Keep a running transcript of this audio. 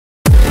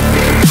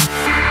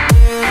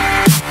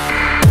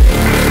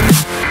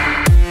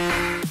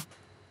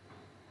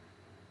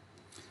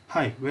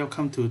Hi,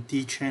 welcome to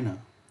the channel.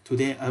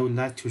 Today I would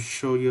like to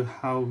show you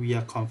how we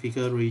are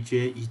configure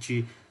Ruijie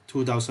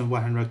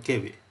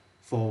EG2100P-V2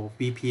 for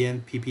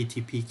VPN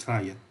PPTP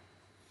client.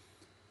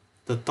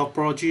 The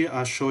topology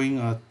are showing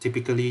a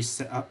typically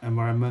set up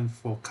environment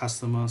for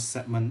customer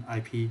segment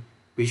IP,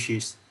 which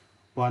is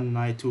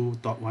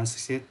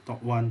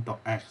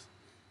 192.168.1.x,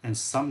 and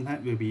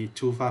subnet will be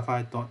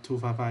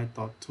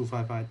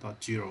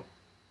 255.255.255.0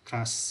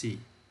 class C.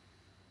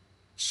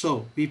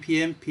 So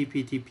VPN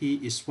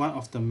PPTP is one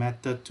of the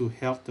methods to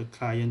help the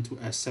client to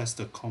access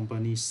the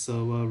company's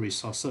server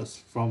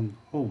resources from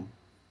home.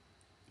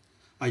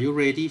 Are you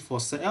ready for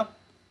setup?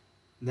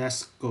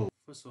 Let's go.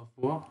 First of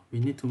all, we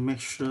need to make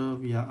sure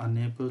we are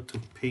unable to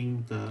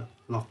ping the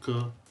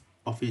local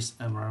office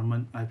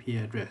environment IP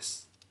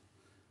address,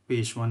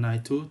 which is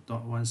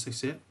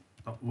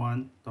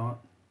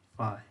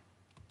 192.168.1.5.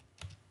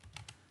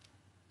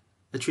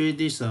 Actually,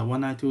 this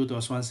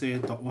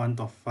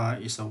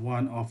 192.168.1.5 is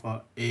one of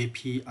our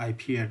AP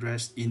IP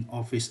address in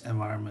office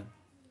environment.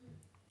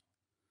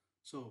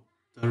 So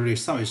the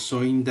result is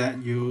showing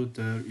that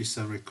there is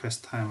a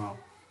request timeout.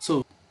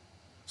 So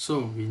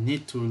we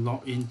need to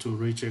log into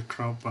Ruijie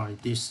Cloud by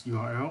this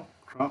URL,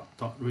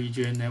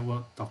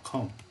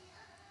 cloud.ruijienetwork.com.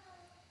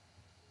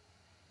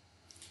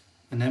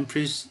 And then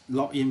please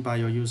log in by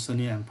your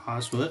username and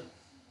password.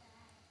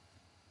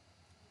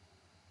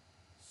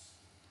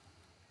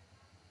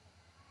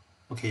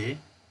 Okay,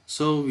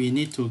 so we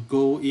need to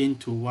go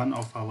into one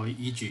of our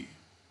EG.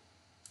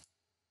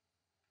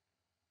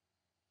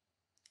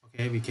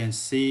 Okay, we can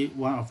see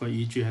one of our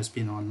EG has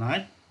been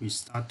online. We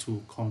start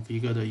to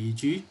configure the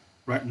EG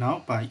right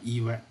now by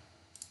EWAP.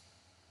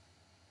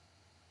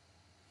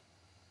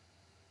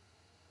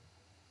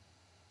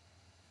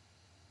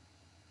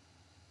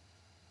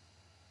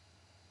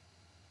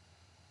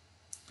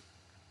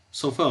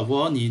 So first of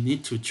all, you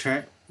need to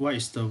check what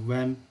is the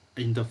WAN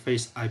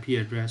interface IP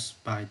address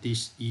by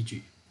this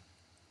EG.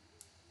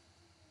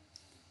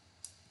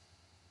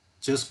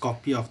 Just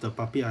copy of the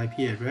public IP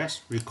address,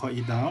 record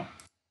it down.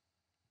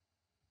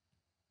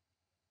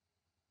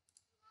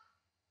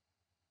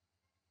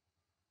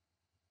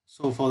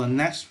 So for the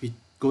next, we're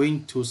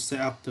going to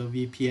set up the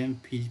VPN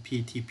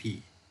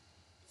PPTP.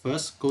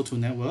 First, go to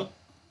Network,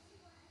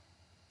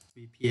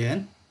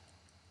 VPN,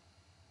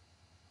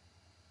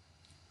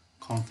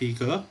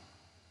 Configure,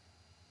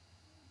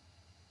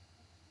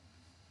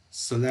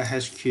 select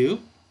HQ,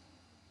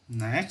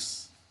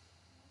 Next,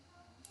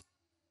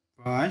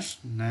 Branch,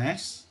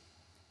 Next,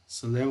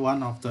 select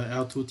one of the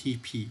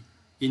L2TP.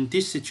 In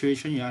this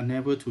situation, you are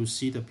unable to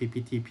see the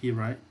PPTP,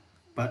 right?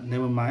 But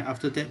never mind,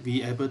 after that,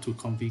 we are able to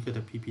configure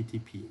the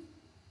PPTP.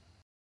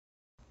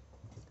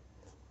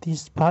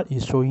 This part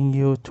is showing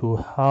you to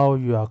how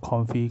you are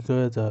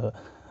configure the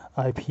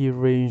IP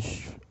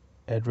range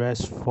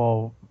address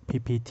for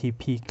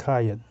PPTP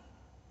client.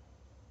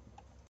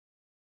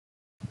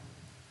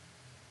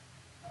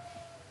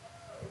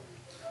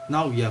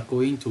 Now we are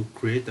going to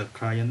create the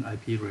client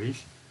IP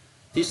range.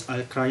 This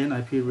client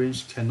IP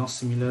range cannot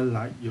similar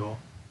like your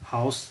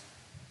house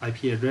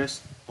IP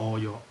address or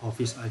your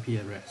office IP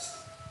address.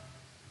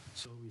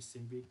 So we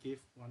simply give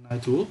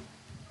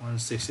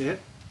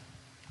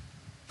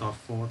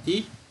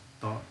 192.168.40.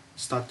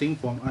 Starting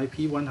from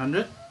IP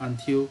 100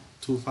 until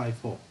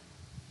 254.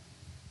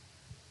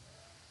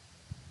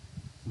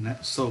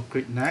 Next, so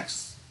click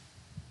Next.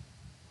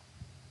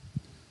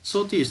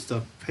 So this is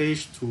the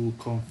page to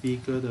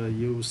configure the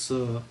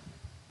user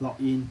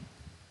login,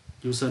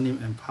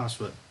 username and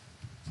password.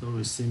 So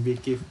we simply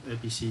give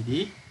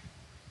ABCD.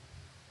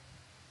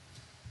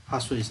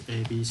 Password is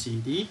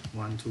ABCD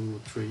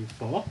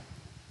 1234.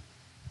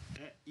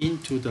 Add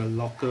into the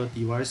local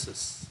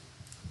devices.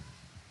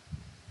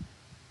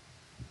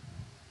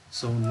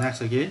 So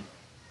next again.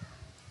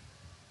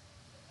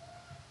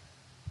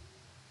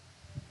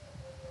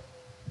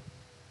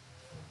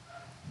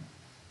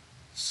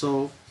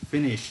 So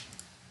finish.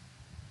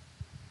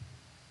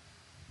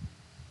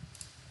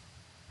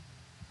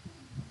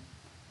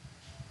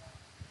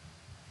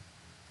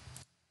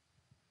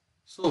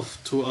 So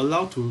to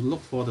allow to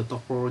look for the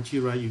topology,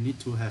 right, you need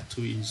to have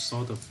to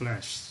install the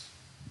flash.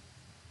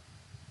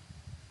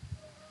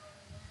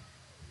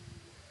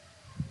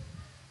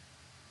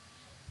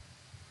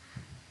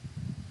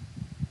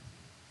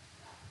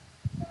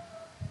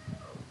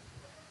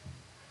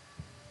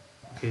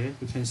 Okay,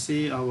 you can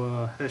see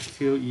our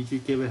HQ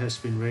EG gateway has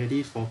been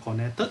ready for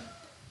connected.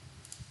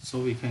 So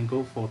we can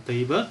go for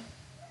table.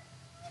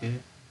 Okay,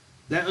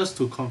 let us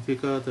to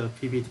configure the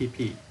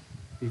PPTP.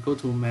 We go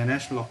to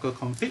manage local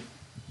config.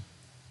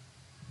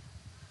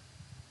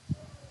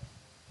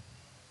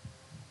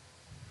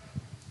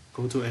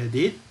 Go to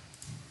edit.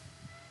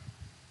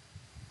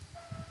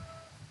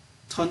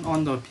 Turn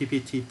on the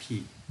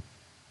PPTP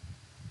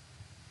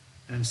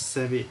and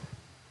save it.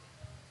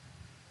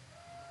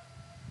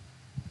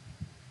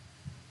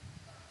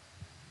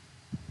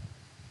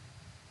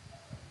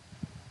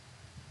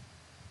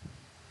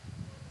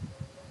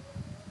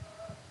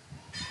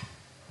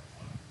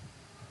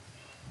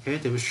 Okay,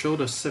 they will show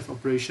the save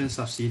operation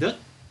succeeded.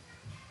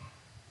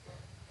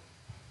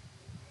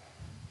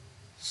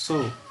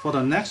 So for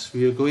the next,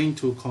 we are going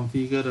to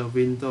configure the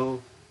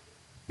Windows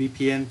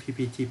VPN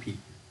PPTP.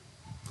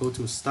 Go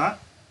to Start,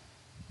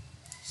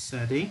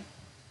 Setting,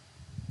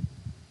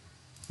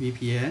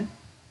 VPN.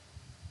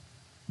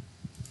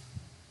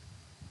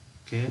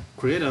 Okay,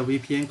 create a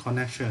VPN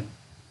connection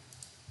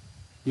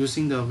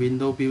using the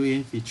Windows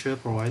built-in feature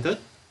provided,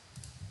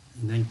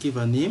 and then give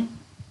a name.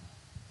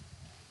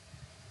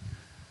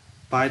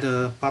 By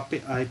the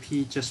public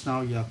IP just now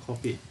you are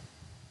copied.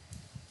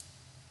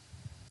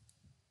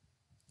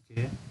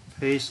 Okay,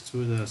 paste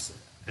to the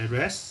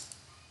address,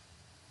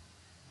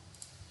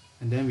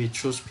 and then we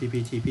choose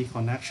PPTP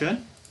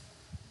connection.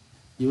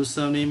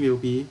 Username will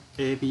be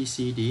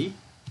ABCD,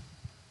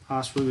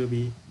 password will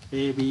be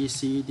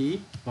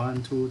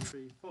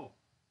ABCD1234,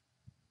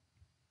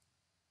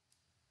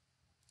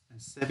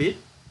 and save it.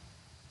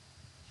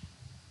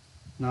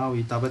 Now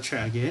we double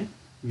check again.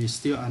 We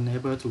still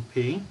unable to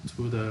ping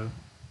to the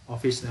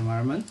office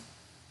environment,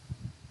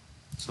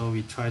 so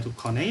we try to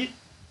connect it.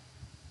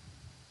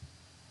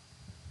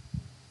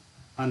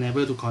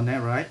 Unable to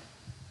connect, right?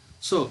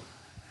 So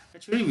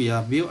actually we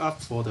are built up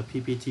for the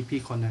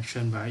PPTP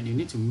connection, right? You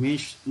need to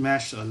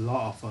match a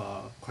lot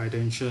of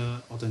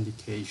credential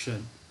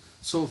authentication.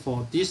 So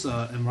for this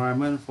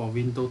environment for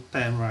Windows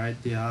 10,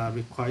 right, they are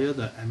required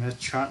the MS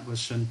Chart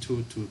version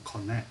 2 to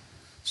connect.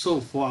 So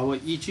for our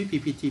EG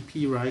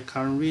PPTP, right,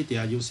 currently they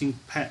are using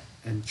pad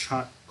and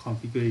chart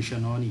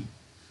configuration only.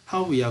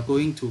 How we are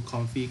going to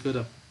configure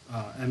the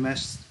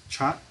MS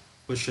Chart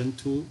version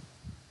 2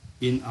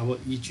 in our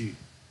EG?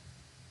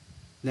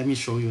 Let me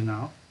show you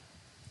now.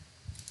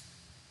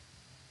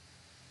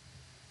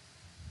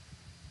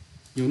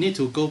 You need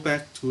to go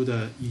back to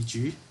the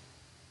EG,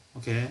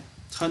 okay,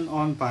 turn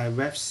on by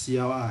Web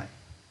CLI.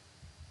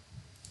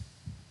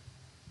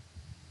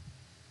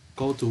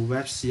 Go to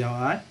Web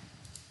CLI,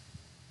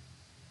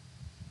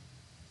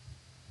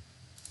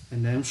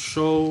 and then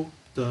show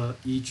the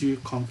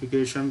EG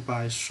configuration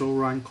by show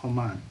run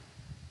command.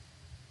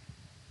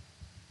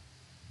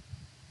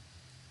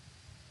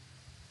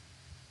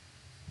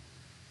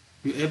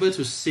 You're able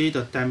to see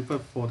the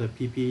template for the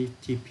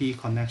PPTP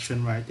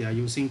connection, right? They are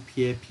using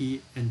PAP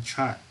and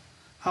chart.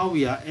 How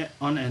we are add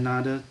on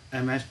another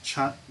MS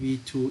Chart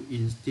V2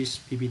 in this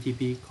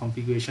PPTP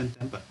configuration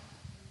template.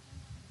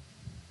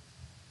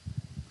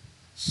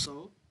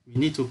 So we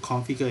need to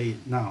configure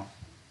it now.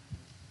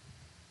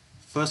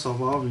 First of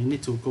all, we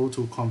need to go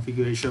to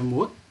configuration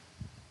mode.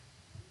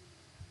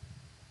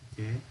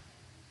 Okay.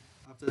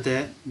 After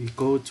that, we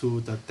go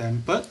to the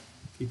template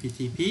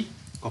PPTP,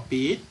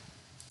 copy it,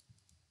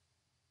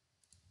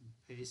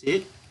 paste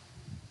it.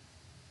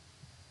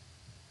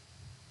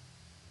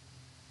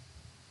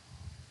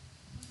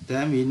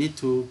 Then we need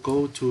to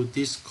go to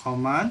this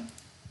command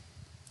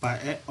by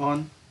add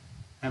on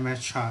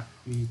MS Chart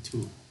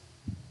V2.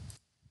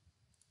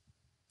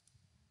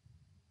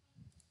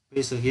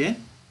 Paste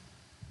again.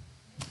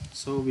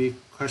 So we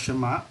question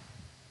mark.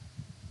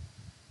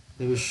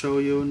 They will show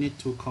you need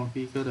to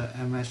configure the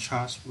MS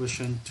Chart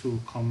version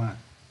 2 command.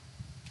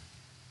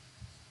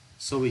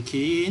 So we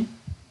key in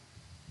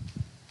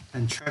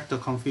and check the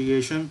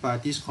configuration by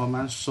this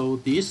command, show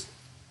this.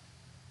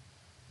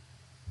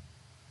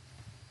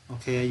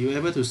 Okay, you're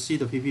able to see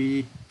the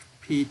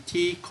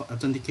PPT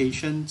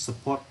authentication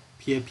support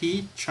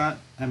PAP, chart,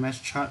 MS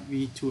Chart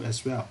V2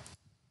 as well.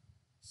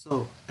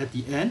 So at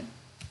the end,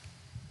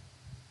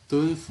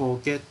 don't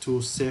forget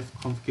to save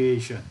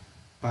configuration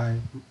by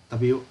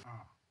WR.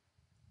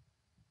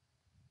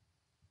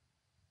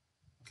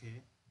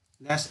 Okay,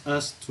 let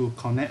us to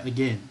connect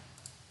again.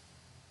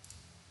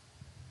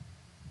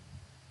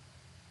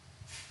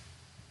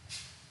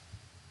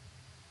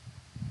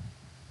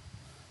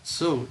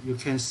 So you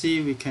can see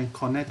we can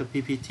connect the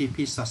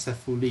PPTP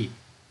successfully.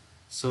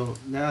 So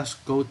let us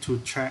go to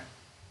check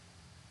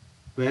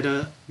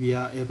whether we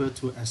are able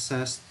to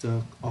access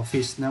the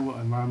office network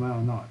environment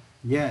or not.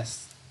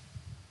 Yes,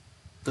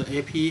 the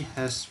AP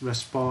has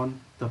responded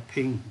the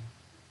ping.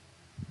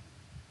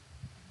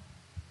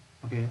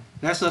 Okay,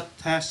 let's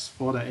test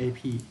for the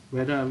AP,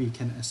 whether we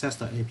can access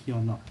the AP or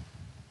not.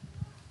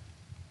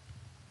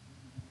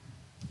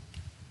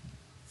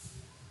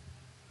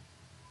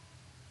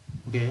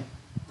 Okay,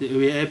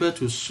 we are able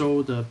to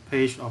show the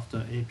page of the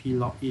AP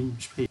login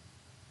page.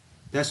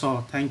 That's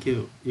all. Thank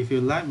you. If you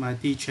like my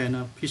D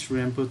channel, please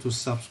remember to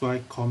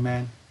subscribe,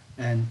 comment,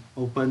 and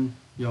open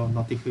your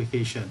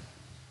notification.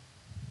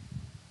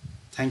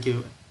 Thank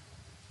you.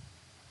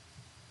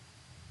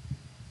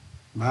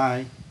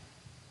 Bye.